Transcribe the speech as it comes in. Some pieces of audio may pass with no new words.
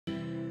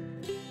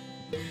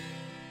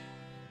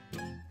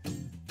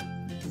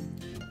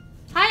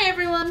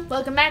everyone,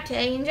 welcome back to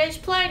A&J's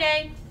Play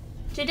Day.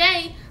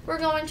 Today, we're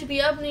going to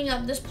be opening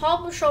up this Paw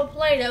Patrol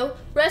Play-Doh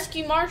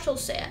Rescue Marshall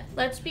set.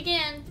 Let's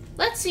begin.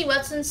 Let's see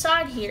what's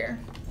inside here.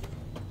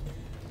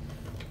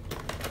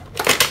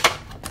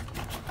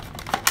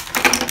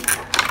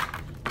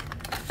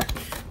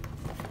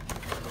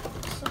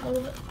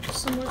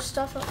 Some more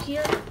stuff up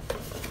here.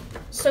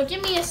 So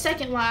give me a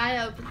second while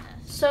I open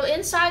this. So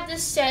inside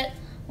this set,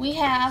 we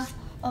have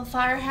a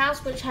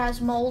firehouse which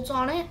has molds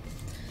on it.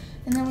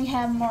 And then we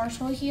have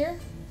Marshall here,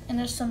 and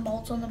there's some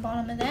molds on the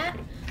bottom of that.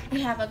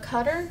 We have a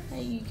cutter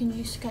that you can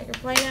use to cut your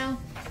Play-Doh,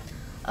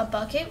 a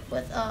bucket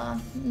with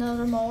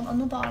another mold on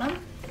the bottom.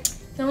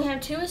 Then we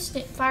have two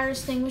fire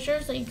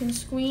extinguishers that you can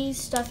squeeze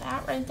stuff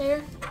out right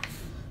there.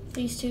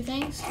 These two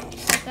things,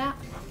 just like that.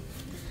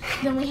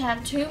 Then we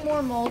have two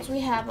more molds.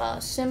 We have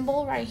a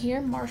symbol right here,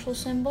 Marshall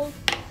symbol.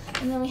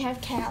 And then we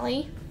have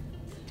Callie.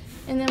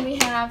 And then we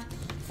have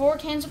 4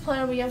 cans of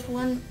Play-Doh. We have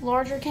one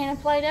larger can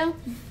of Play-Doh,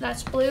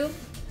 that's blue.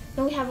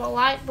 Then we have a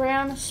light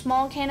brown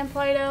small can of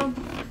Play-Doh,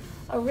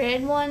 a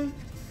red one,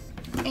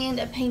 and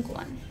a pink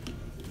one.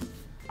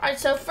 Alright,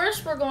 so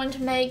first we're going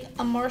to make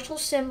a Marshall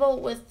symbol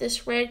with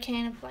this red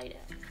can of Play-Doh.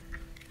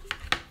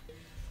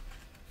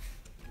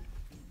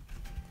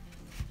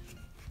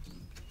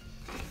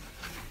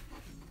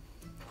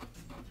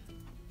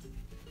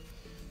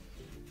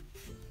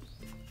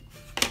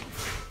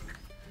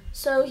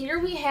 So here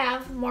we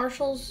have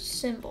Marshall's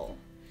symbol.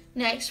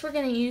 Next, we're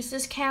going to use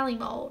this Callie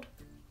mold.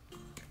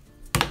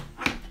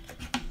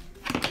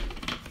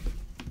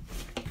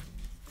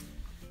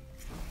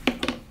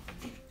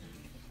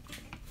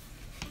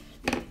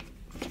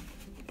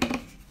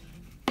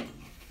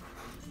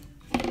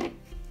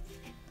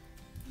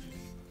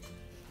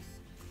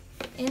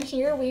 And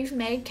here we've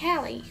made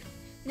Callie.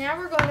 Now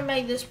we're going to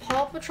make this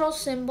Paw Patrol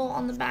symbol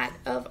on the back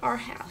of our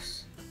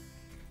house.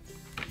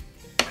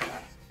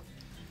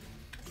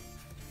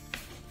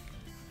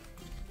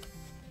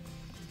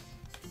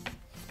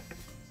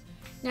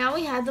 Now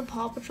we have the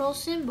Paw Patrol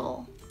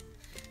symbol.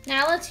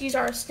 Now let's use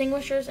our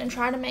extinguishers and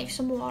try to make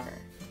some water.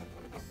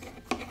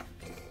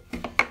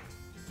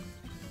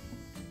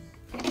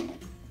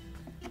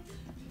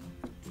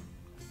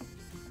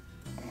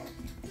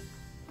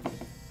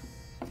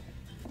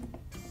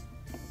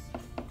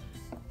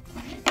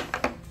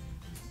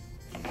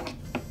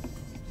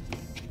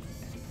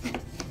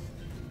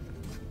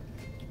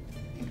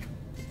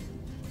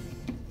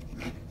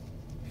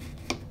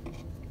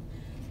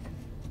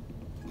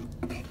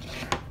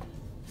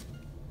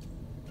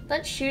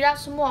 Let's shoot out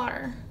some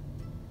water.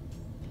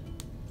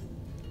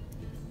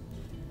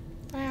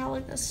 Wow,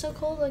 look, that's so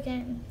cool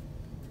looking.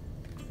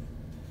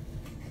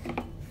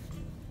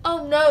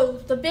 Oh no,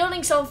 the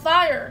building's on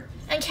fire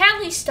and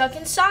Callie's stuck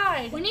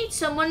inside. We need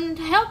someone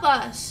to help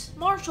us.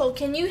 Marshall,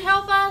 can you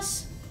help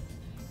us?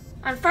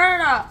 I'm fired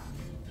up.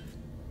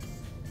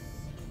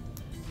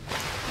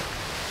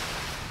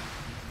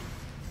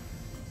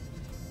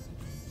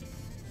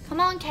 Come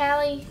on,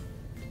 Callie.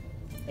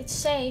 It's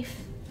safe.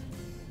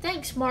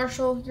 Thanks,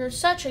 Marshall. You're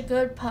such a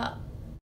good pup.